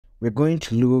we're going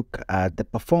to look at the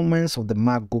performance of the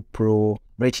MacBook Pro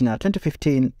Retina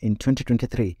 2015 in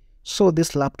 2023. So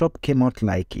this laptop came out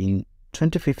like in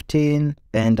 2015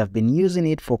 and I've been using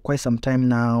it for quite some time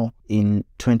now in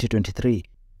 2023.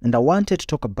 And I wanted to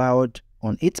talk about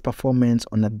on its performance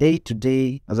on a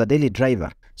day-to-day as a daily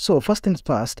driver. So first things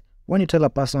first, when you tell a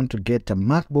person to get a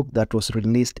MacBook that was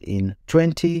released in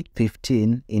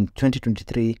 2015 in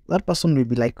 2023, that person will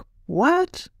be like,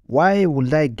 what? Why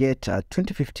would I get a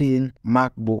 2015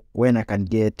 MacBook when I can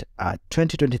get a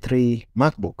 2023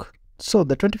 MacBook? So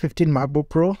the 2015 MacBook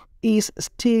Pro is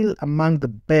still among the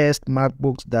best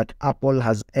MacBooks that Apple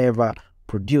has ever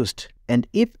produced. And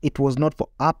if it was not for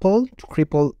Apple to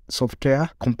cripple software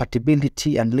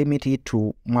compatibility and limit it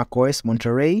to macOS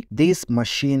Monterey, this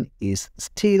machine is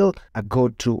still a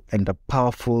go-to and a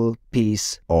powerful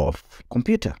piece of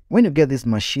computer. When you get this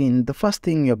machine, the first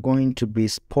thing you're going to be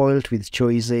spoiled with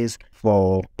choices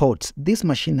for ports. This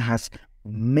machine has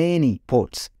many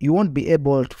ports you won't be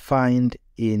able to find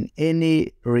in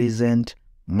any recent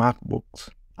MacBooks.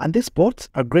 And these ports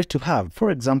are great to have. For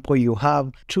example, you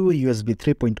have two USB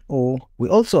 3.0. We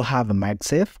also have a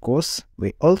MagSafe, of course.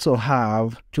 We also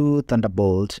have two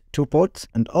Thunderbolt 2 ports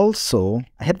and also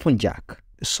a headphone jack.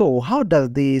 So how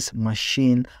does this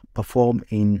machine perform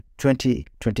in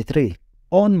 2023?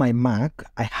 On my Mac,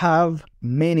 I have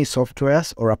many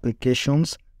softwares or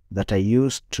applications that I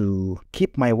use to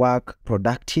keep my work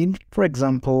productive. For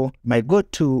example, my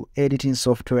go-to editing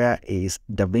software is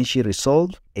DaVinci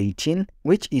Resolve 18,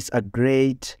 which is a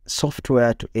great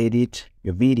software to edit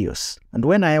your videos. And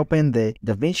when I open the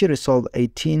DaVinci Resolve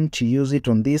 18 to use it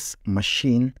on this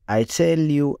machine, I tell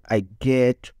you I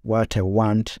get what I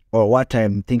want or what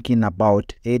I'm thinking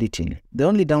about editing. The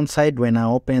only downside when I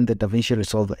open the DaVinci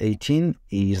Resolve 18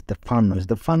 is the fan noise.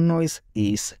 The fan noise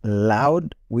is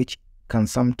loud, which can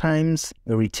sometimes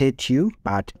irritate you,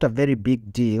 but not a very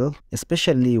big deal,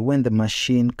 especially when the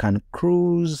machine can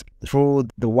cruise through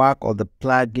the work or the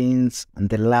plugins and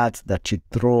the LUTs that you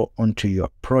throw onto your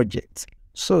projects.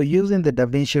 So using the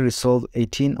DaVinci Resolve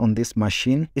 18 on this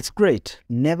machine, it's great.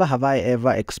 Never have I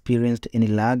ever experienced any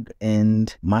lag,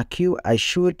 and mark you, I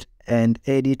shoot and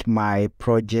edit my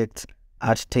projects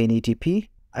at 1080p.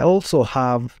 I also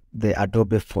have the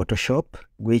Adobe Photoshop,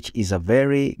 which is a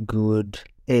very good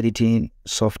editing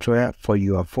software for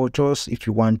your photos if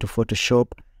you want to Photoshop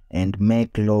and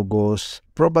make logos.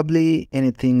 Probably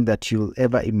anything that you'll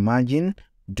ever imagine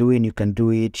doing, you can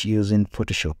do it using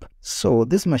Photoshop. So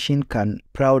this machine can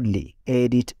proudly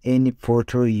edit any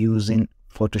photo using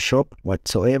Photoshop.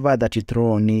 Whatsoever that you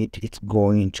throw on it, it's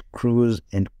going to cruise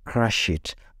and crush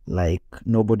it like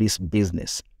nobody's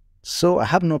business. So I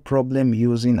have no problem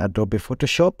using Adobe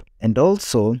Photoshop, and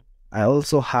I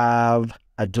also have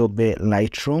Adobe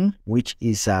Lightroom, which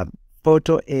is a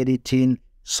photo editing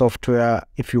software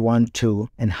if you want to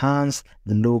enhance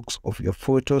the looks of your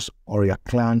photos or your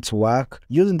client's work.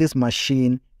 Using this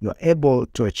machine, you're able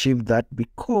to achieve that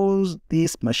because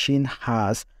this machine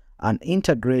has an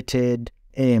integrated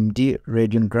AMD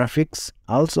Radeon graphics.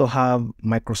 I also have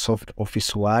Microsoft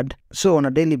Office Word. So on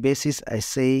a daily basis, I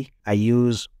say I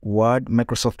use Word,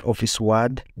 Microsoft Office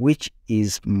Word, which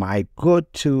is my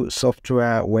go-to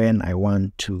software when I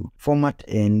want to format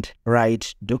and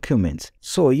write documents.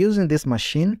 So using this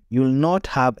machine, you'll not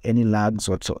have any lags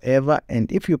whatsoever.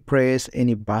 And if you press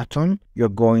any button, you're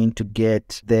going to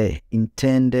get the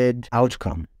intended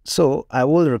outcome. So I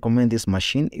will recommend this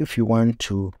machine if you want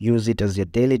to use it as your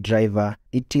daily driver.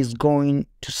 It is going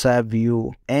to serve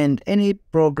you, and any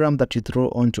program that you throw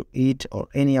onto it or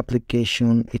any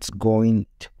application, it's going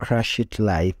to crash it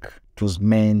like it was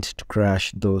meant to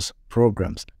crash those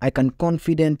programs. I can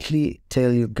confidently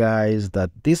tell you guys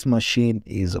that this machine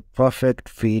is a perfect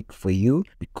fit for you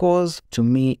because to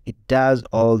me, it does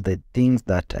all the things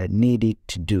that I need it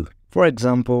to do. For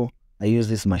example, I use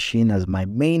this machine as my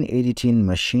main editing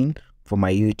machine for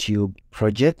my YouTube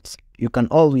projects. You can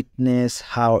all witness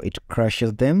how it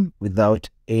crashes them without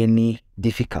any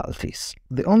difficulties.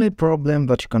 The only problem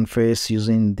that you can face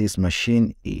using this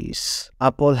machine is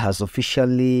Apple has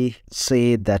officially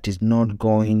said that it's not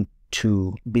going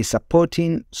to be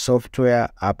supporting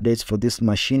software updates for this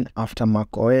machine after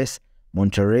macOS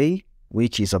Monterey,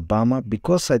 which is a bummer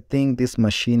because I think this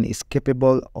machine is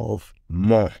capable of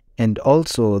more. And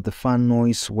also the fan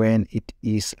noise when it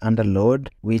is under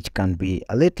load, which can be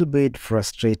a little bit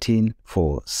frustrating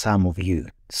for some of you.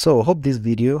 So hope this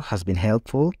video has been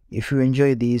helpful. If you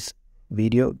enjoyed this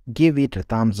video, give it a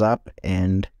thumbs up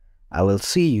and I will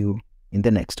see you in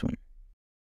the next one.